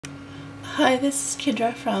Hi, this is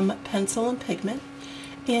Kendra from Pencil and Pigment,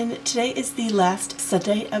 and today is the last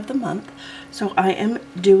Sunday of the month, so I am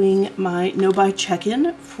doing my NoBuy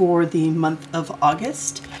check-in for the month of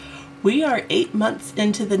August. We are 8 months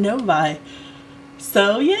into the NoBuy,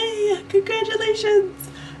 so yay! Congratulations!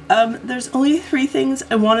 There's only 3 things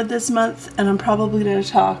I wanted this month, and I'm probably going to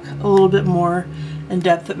talk a little bit more in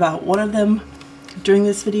depth about one of them during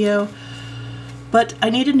this video, but I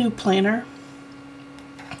need a new planner.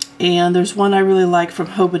 And there's one I really like from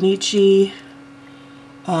Hobonichi.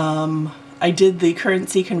 I did the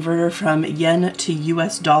currency converter from yen to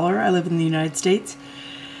US dollar. I live in the United States.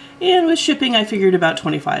 And with shipping, I figured about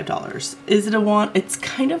 $25. Is it a want? It's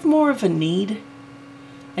kind of more of a need.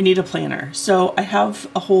 I need a planner. So I have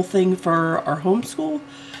a whole thing for our homeschool,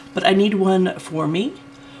 but I need one for me,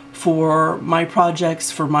 for my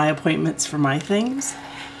projects, for my appointments, for my things.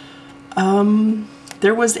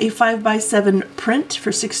 There was a 5x7 print for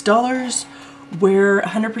 $6 where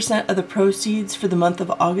 100% of the proceeds for the month of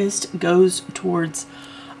August goes towards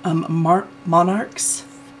monarchs,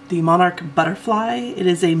 the monarch butterfly. It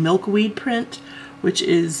is a milkweed print, which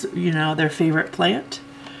is, you know, their favorite plant.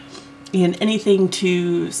 And anything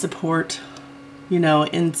to support, you know,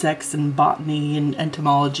 insects and botany and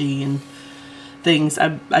entomology and things.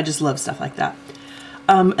 I just love stuff like that.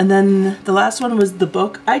 And then the last one was the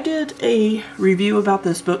book. I did a review about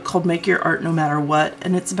this book called Make Your Art No Matter What,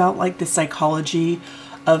 and it's about like the psychology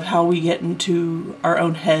of how we get into our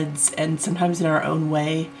own heads and sometimes in our own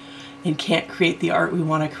way and can't create the art we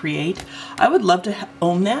want to create. I would love to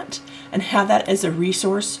own that and have that as a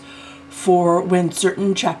resource for when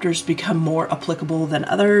certain chapters become more applicable than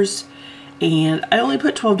others. And I only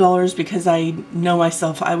put $12 because I know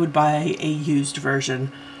myself I would buy a used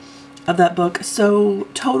version of that book. So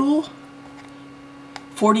total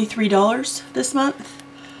 $43 this month.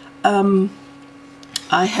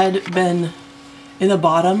 I had been in the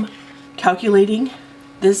bottom calculating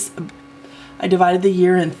this. I divided the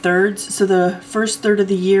year in thirds, so the first third of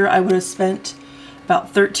the year I would have spent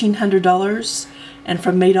about $1,300, and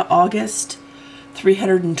from May to August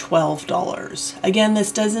 $312. Again,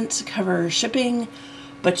 this doesn't cover shipping,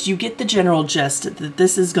 but you get the general gist that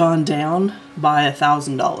this has gone down by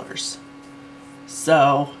 $1,000.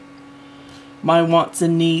 So my wants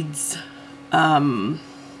and needs,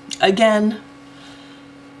 again,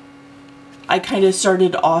 I kind of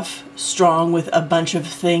started off strong with a bunch of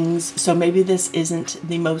things, so maybe this isn't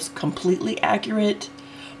the most completely accurate.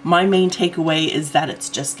 My main takeaway is that it's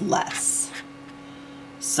just less.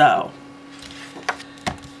 So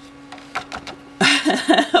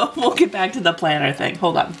we'll get back to the planner thing.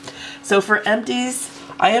 Hold on. So for Empties,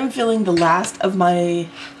 I am filling the last of my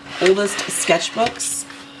oldest sketchbooks.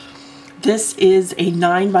 This is a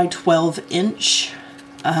 9 by 12 inch,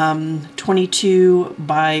 22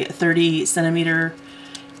 by 30 centimeter.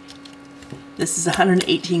 This is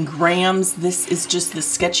 118 grams. This is just the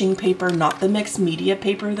sketching paper, not the mixed media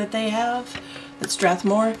paper that they have at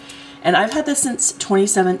Strathmore. And I've had this since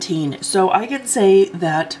 2017. So I can say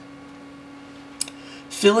that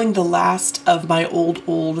filling the last of my old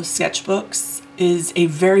sketchbooks is a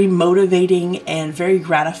very motivating and very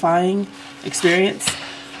gratifying experience.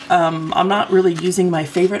 I'm not really using my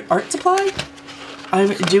favorite art supply.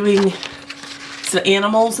 I'm doing some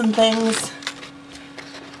animals and things.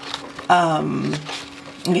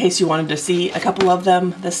 In case you wanted to see a couple of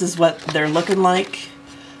them, this is what they're looking like.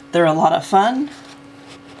 They're a lot of fun,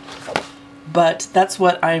 but that's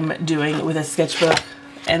what I'm doing with a sketchbook.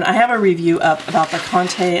 And I have a review up about the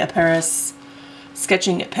Conte Paris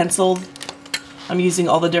sketching pencil. I'm using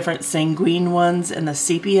all the different sanguine ones and the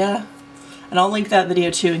sepia. And I'll link that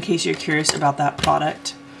video too in case you're curious about that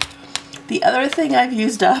product. The other thing I've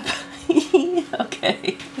used up,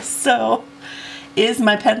 okay, so is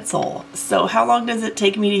my pencil. So how long does it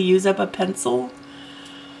take me to use up a pencil?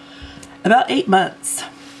 About 8 months.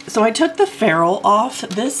 So I took the ferrule off.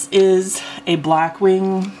 This is a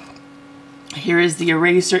Blackwing. Here is the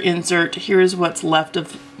eraser insert. Here is what's left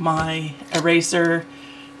of my eraser.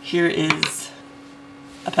 Here is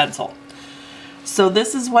a pencil. So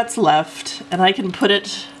this is what's left, and I can put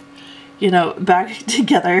it, you know, back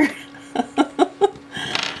together.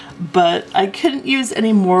 But I couldn't use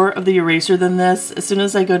any more of the eraser than this. As soon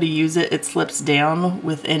as I go to use it, it slips down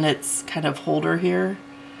within its kind of holder here.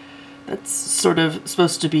 That's sort of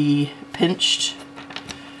supposed to be pinched.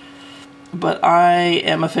 But I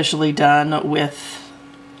am officially done with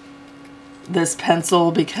this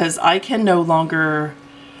pencil because I can no longer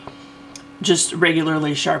just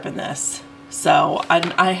regularly sharpen this. So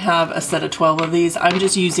I have a set of 12 of these. I'm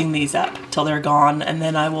just using these up till they're gone, and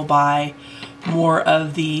then I will buy more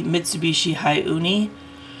of the Mitsubishi Hi-Uni.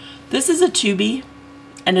 This is a 2B,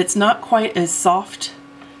 and it's not quite as soft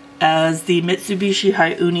as the Mitsubishi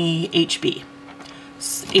Hi-Uni HB.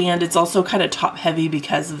 And it's also kind of top heavy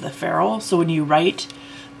because of the ferrule. So when you write,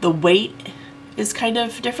 the weight is kind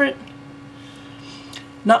of different.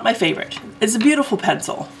 Not my favorite. It's a beautiful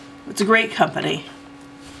pencil. It's a great company.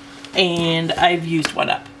 And I've used one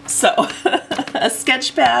up. So a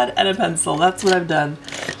sketch pad and a pencil, that's what I've done.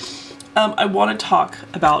 I want to talk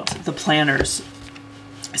about the planners.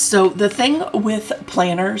 So the thing with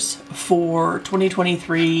planners for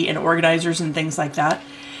 2023 and organizers and things like that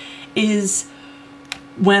is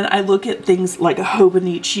when I look at things like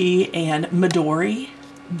Hobonichi and Midori,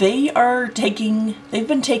 they've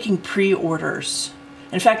been taking pre-orders.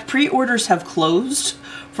 In fact, pre-orders have closed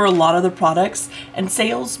for a lot of the products, and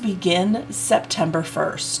sales begin September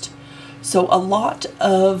 1st. So a lot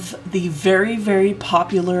of the very, very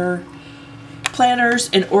popular planners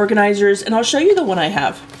and organizers, and I'll show you the one I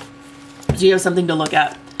have so you have something to look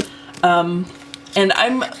at. And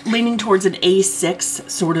I'm leaning towards an A6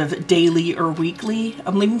 sort of daily or weekly.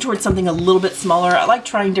 I'm leaning towards something a little bit smaller. I like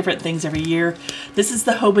trying different things every year. This is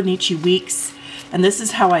the Hobonichi Weeks, and this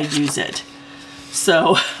is how I use it.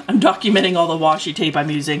 So I'm documenting all the washi tape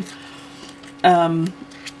I'm using.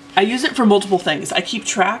 I use it for multiple things. I keep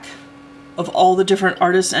track of all the different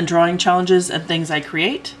artists and drawing challenges and things I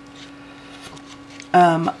create.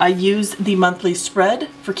 I use the monthly spread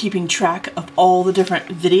for keeping track of all the different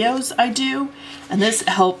videos I do, and this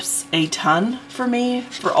helps a ton for me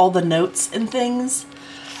for all the notes and things.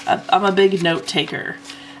 I'm a big note taker.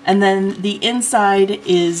 And then the inside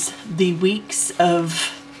is the weeks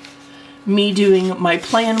of me doing my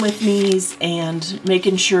plan with me's and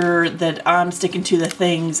making sure that I'm sticking to the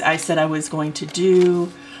things I said I was going to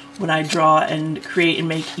do when I draw and create and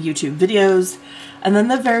make YouTube videos. And then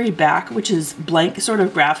the very back, which is blank sort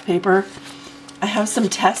of graph paper, I have some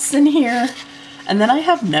tests in here, and then I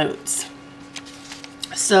have notes.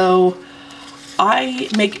 So I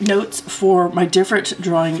make notes for my different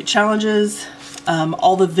drawing challenges,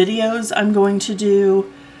 all the videos I'm going to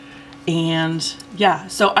do, and yeah,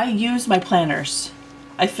 so I use my planners.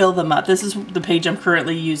 I fill them up. This is the page I'm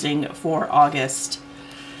currently using for August.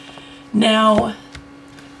 Now,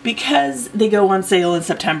 because they go on sale in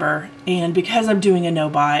September, and because I'm doing a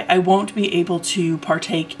no-buy, I won't be able to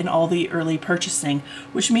partake in all the early purchasing,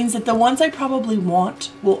 which means that the ones I probably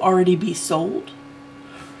want will already be sold.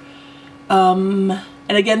 And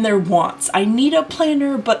again, they're wants. I need a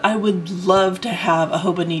planner, but I would love to have a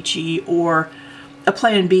Hobonichi, or a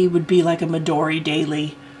plan B would be like a Midori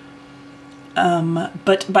Daily.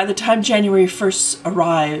 But by the time January 1st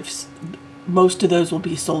arrives, most of those will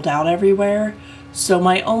be sold out everywhere. So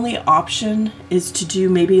my only option is to do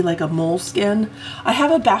maybe like a moleskin. I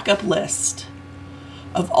have a backup list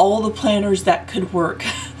of all the planners that could work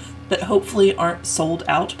that hopefully aren't sold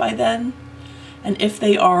out by then. And if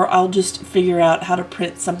they are, I'll just figure out how to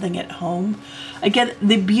print something at home. Again,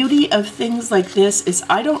 the beauty of things like this is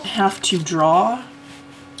I don't have to draw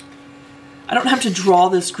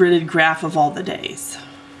this gridded graph of all the days.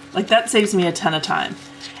 Like, that saves me a ton of time.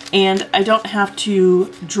 And I don't have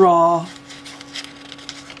to draw,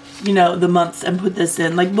 you know, the months and put this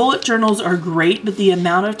in. Like, bullet journals are great, but the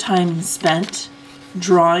amount of time spent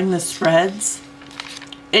drawing the spreads,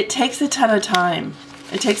 it takes a ton of time.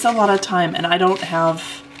 It takes a lot of time, and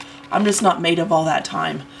I'm just not made of all that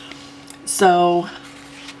time. So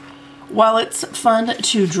while it's fun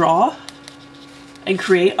to draw and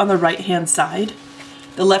create on the right-hand side,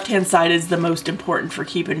 the left-hand side is the most important for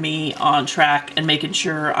keeping me on track and making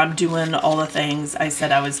sure I'm doing all the things I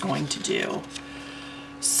said I was going to do.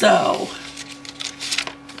 So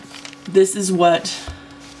this is what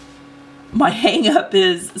my hang-up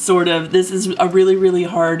is, sort of. This is a really, really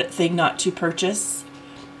hard thing not to purchase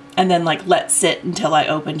and then like let sit until I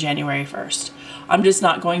open January 1st. I'm just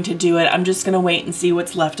not going to do it. I'm just going to wait and see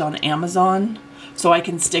what's left on Amazon so I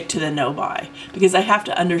can stick to the no-buy, because I have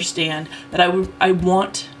to understand that I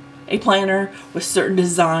want a planner with certain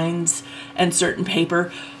designs and certain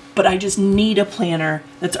paper, but I just need a planner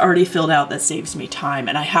that's already filled out that saves me time,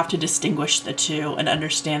 and I have to distinguish the two and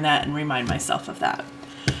understand that and remind myself of that.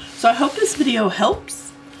 So I hope this video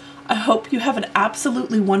helps. I hope you have an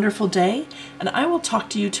absolutely wonderful day, and I will talk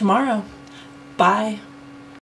to you tomorrow. Bye.